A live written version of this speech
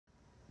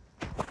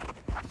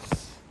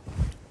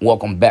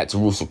Welcome back to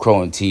Rooster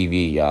Crow and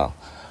TV, y'all.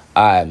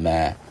 Alright,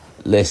 man.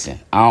 Listen,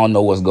 I don't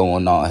know what's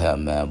going on here,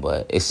 man,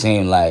 but it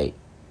seems like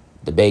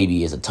the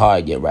baby is a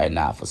target right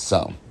now for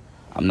something.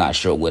 I'm not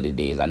sure what it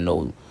is. I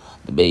know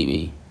the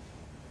baby,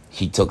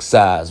 he took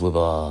sides with,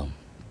 I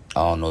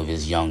don't know if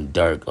it's Young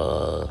Dirk,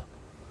 but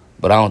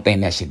I don't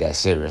think that shit that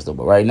serious, though.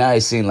 But right now,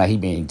 it seems like he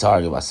being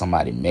targeted by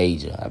somebody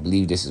major. I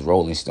believe this is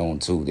Rolling Stone,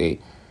 too.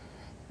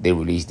 They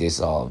released this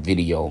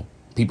video.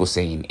 People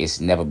saying it's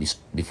never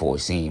before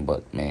seen,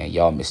 but man,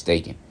 y'all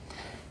mistaken.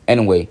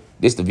 Anyway,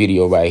 this the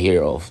video right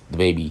here of the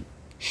baby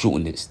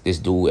shooting this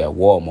dude at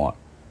Walmart.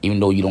 Even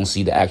though you don't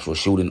see the actual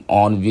shooting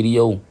on the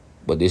video,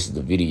 but this is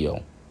the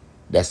video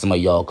that some of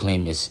y'all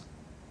claim is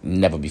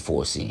never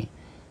before seen.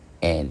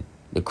 And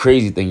the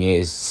crazy thing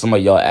is, some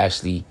of y'all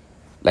actually,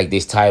 like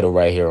this title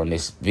right here on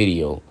this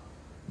video,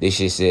 this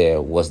shit said,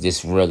 was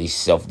this really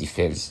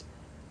self-defense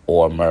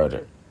or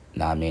murder?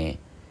 Know what I mean?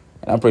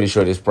 And I'm pretty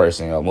sure this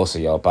person, most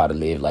of y'all probably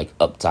live like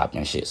up top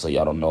and shit, so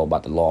y'all don't know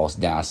about the laws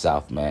down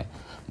south, man.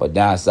 But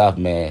down south,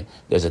 man,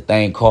 there's a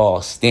thing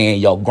called stand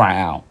your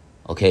ground,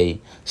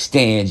 okay?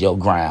 Stand your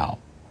ground.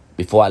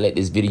 Before I let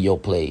this video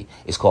play,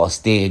 it's called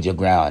stand your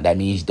ground. That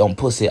means don't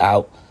puss it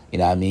out, you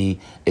know what I mean?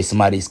 If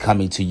somebody's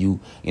coming to you,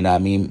 you know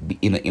what I mean,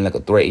 in like a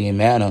threatening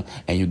manner,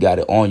 and you got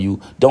it on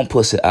you, don't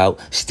puss it out,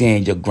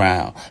 stand your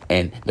ground.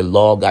 And the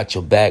law got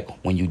your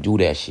back when you do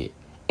that shit.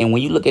 And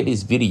when you look at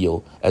this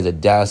video as a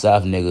down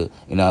south nigga,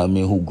 you know what I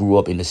mean, who grew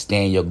up in the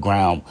stand your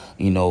ground,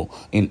 you know,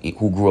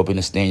 who grew up in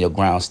the stand your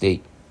ground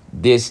state,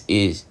 this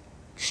is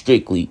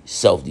strictly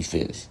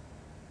self-defense.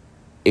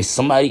 If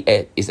somebody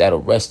is at a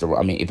restaurant,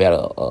 I mean, if at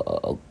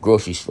a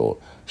grocery store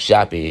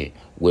shopping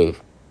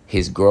with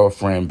his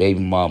girlfriend,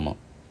 baby mama,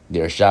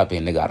 they're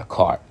shopping, they got a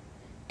cart,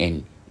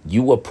 and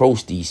you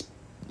approach these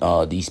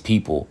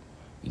people,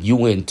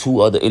 you and two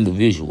other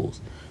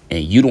individuals,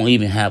 and you don't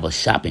even have a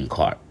shopping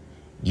cart.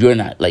 You're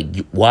not, like,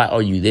 why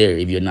are you there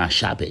if you're not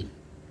shopping?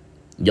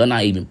 You're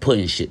not even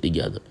putting shit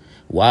together.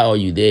 Why are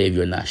you there if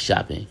you're not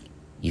shopping?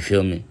 You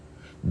feel me?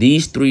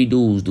 These three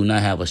dudes do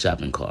not have a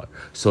shopping cart.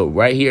 So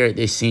right here at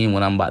this scene,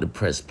 when I'm about to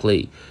press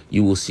play,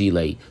 you will see,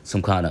 like,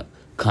 some kind of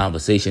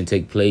conversation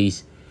take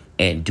place,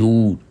 and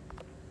dude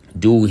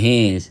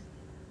hands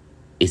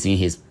is in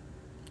his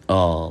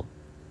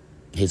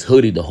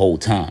hoodie the whole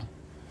time.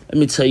 Let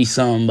me tell you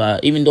something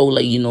about, even though,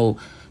 like, you know,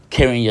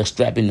 carrying your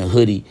strap in the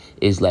hoodie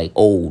is like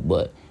old,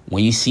 but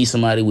when you see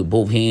somebody with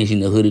both hands in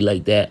the hoodie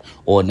like that,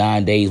 or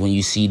nowadays when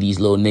you see these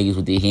little niggas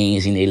with their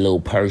hands in their little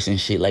purse and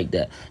shit like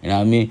that, you know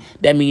what I mean?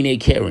 That mean they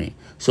carrying.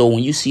 So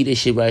when you see this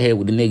shit right here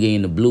with the nigga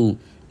in the blue,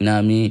 you know what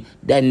I mean?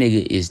 That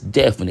nigga is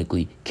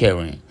definitely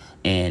carrying.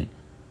 And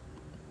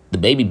the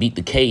baby beat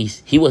the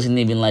case. He wasn't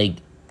even like,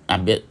 I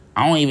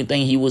don't even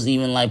think he was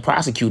even like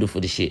prosecuted for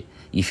the shit.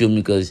 You feel me?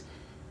 Because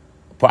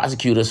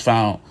prosecutors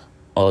found,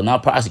 or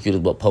not prosecutors,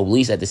 but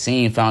police at the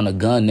scene found a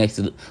gun next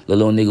to the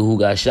little nigga who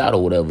got shot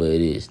or whatever it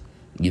is.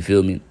 You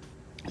feel me?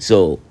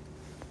 So,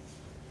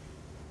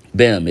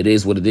 bam, it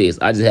is what it is.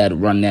 I just had to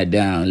run that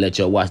down and let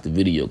y'all watch the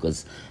video,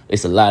 because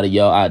it's a lot of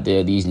y'all out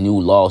there, these new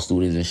law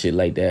students and shit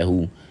like that,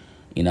 who,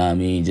 you know what I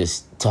mean,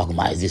 just talking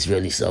about, is this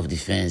really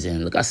self-defense?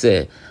 And like I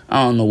said,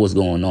 I don't know what's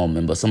going on,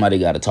 man, but somebody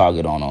got a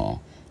target on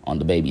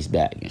the baby's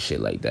back and shit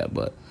like that.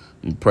 But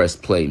press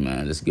play,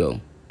 man. Let's go.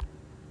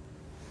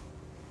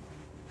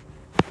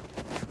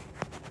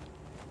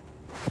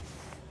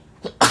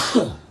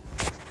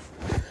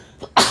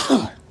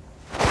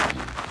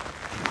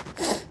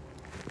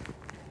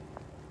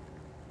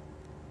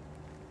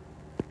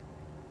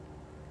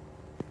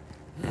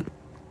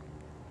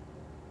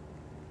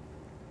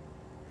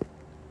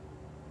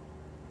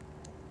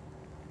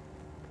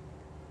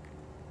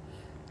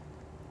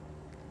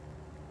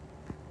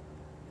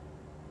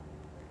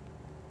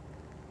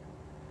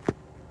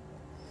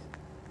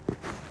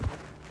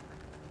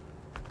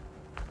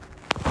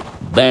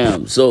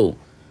 Bam. So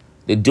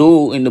the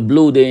dude in the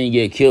blue didn't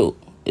get killed.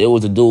 It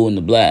was the dude in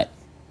the black.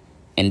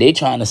 And they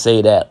trying to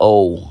say that,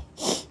 oh,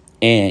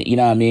 and you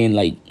know what I mean?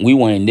 Like, we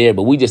weren't there,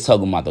 but we just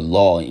talking about the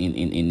law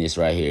in this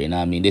right here. You know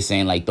what I mean? This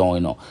ain't like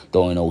throwing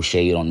no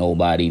shade on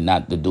nobody,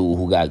 not the dude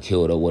who got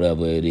killed or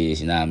whatever it is.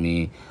 You know what I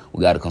mean?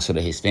 We got to consider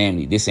his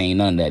family. This ain't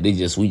none of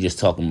that. We just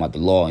talking about the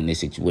law in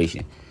this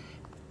situation.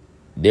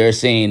 They're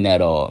saying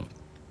that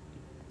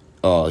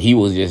he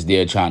was just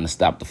there trying to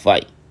stop the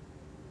fight.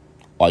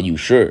 Are you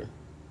sure?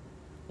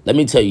 Let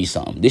me tell you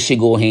something. This should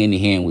go hand in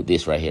hand with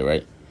this right here,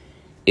 right?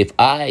 If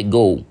I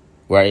go,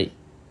 right,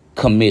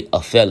 commit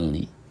a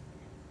felony,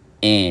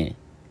 and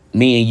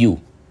me and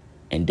you,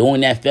 and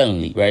doing that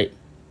felony, right,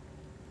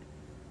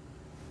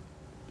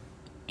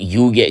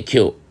 you get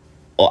killed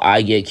or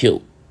I get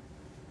killed,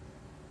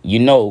 you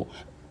know,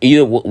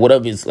 either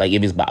whatever it's like,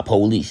 if it's by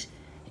police,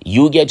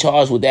 you get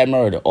charged with that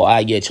murder or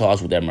I get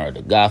charged with that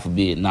murder. God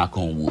forbid, knock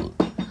on wood.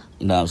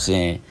 You know what I'm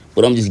saying?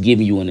 But I'm just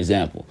giving you an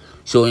example.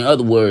 So in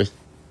other words,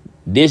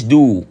 this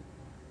dude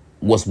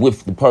was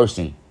with the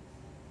person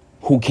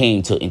who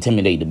came to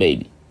intimidate the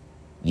baby.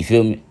 You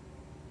feel me?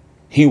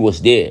 He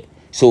was there.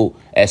 So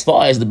as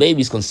far as the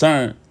baby's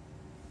concerned,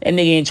 that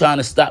nigga ain't trying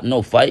to stop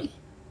no fight.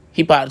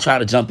 He probably trying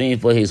to jump in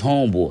for his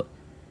homeboy.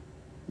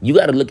 You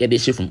got to look at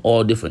this shit from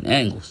all different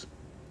angles.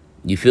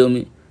 You feel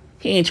me?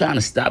 He ain't trying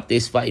to stop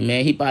this fight,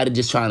 man. He probably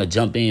just trying to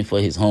jump in for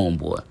his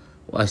homeboy.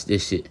 Watch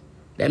this shit.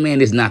 That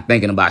man is not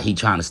thinking about he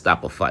trying to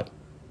stop a fight.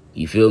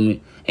 You feel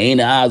me? And in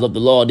the eyes of the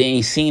law, they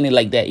ain't seen it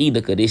like that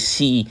either, because they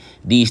see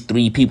these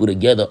three people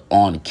together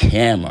on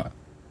camera.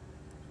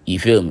 You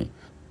feel me?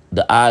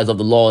 The eyes of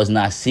the law is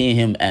not seeing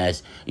him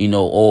as, you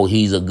know, oh,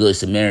 he's a good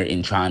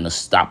Samaritan trying to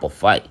stop a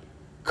fight.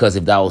 Because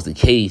if that was the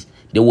case,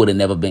 they would have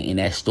never been in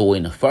that store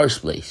in the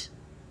first place.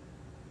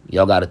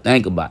 Y'all got to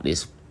think about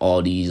this.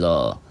 All these,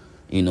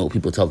 you know,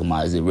 people talking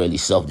about, is it really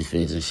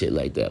self-defense and shit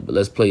like that. But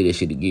let's play this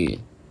shit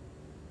again.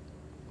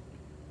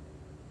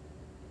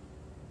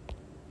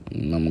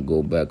 And I'm going to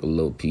go back a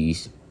little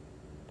piece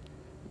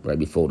right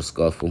before the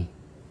scuffle.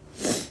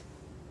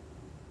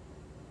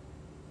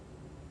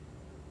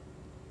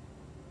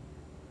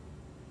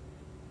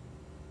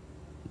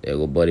 There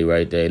go buddy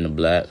right there in the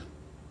black.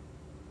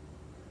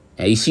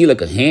 And you see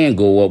like a hand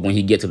go up when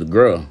he get to the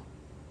girl.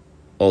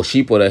 Oh,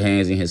 she put her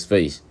hands in his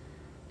face.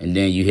 And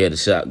then you hear the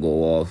shot go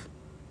off.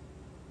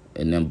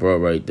 And then bro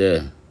right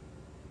there.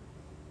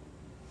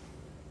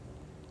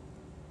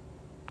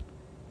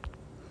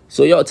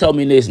 So y'all tell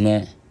me this,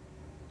 man.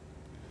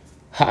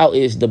 How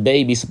is the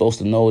baby supposed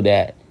to know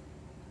that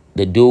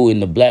the dude in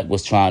the black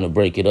was trying to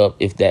break it up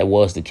if that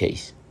was the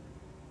case?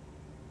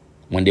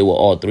 When they were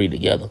all three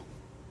together.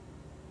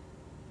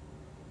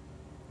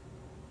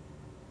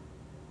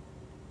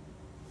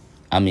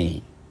 I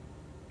mean,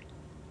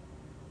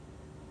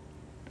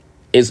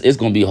 it's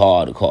gonna be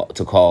hard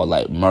to call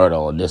like murder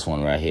on this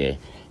one right here.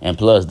 And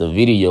plus the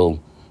video,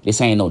 this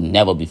ain't no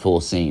never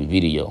before seen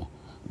video.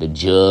 The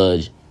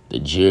judge, the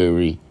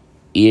jury,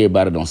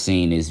 everybody done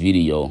seen this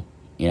video.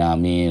 You know what I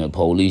mean? The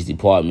police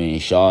department in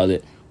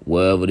Charlotte,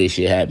 wherever this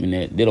shit happened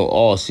at, they done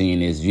all seen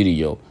this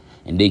video.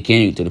 And they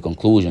came to the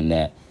conclusion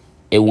that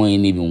it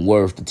wasn't even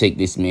worth to take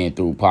this man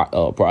through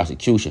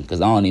prosecution, because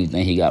I don't even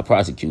think he got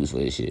prosecuted for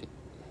this shit.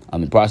 I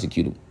mean,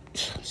 prosecuted,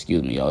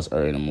 excuse me, y'all, it's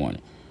early in the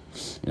morning.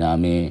 You know what I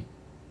mean?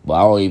 But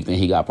I don't even think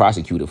he got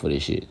prosecuted for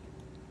this shit.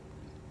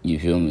 You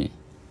feel me?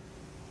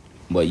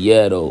 But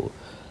yeah, though,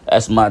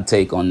 that's my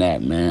take on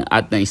that, man.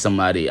 I think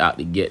somebody out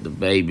to get the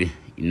baby.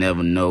 You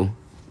never know.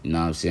 You know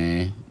what I'm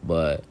saying?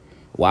 But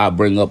why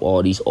bring up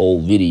all these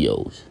old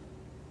videos?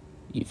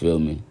 You feel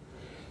me?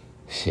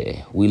 Shit,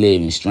 we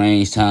live in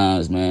strange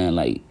times, man.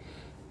 Like,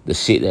 the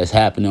shit that's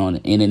happening on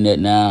the internet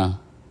now.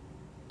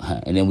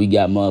 And then we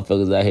got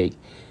motherfuckers out here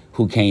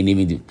who can't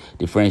even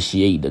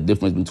differentiate the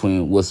difference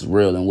between what's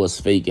real and what's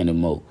fake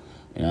anymore.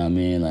 You know what I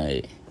mean?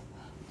 Like,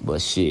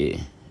 but shit,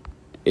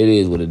 it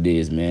is what it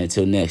is, man.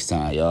 Until next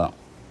time, y'all.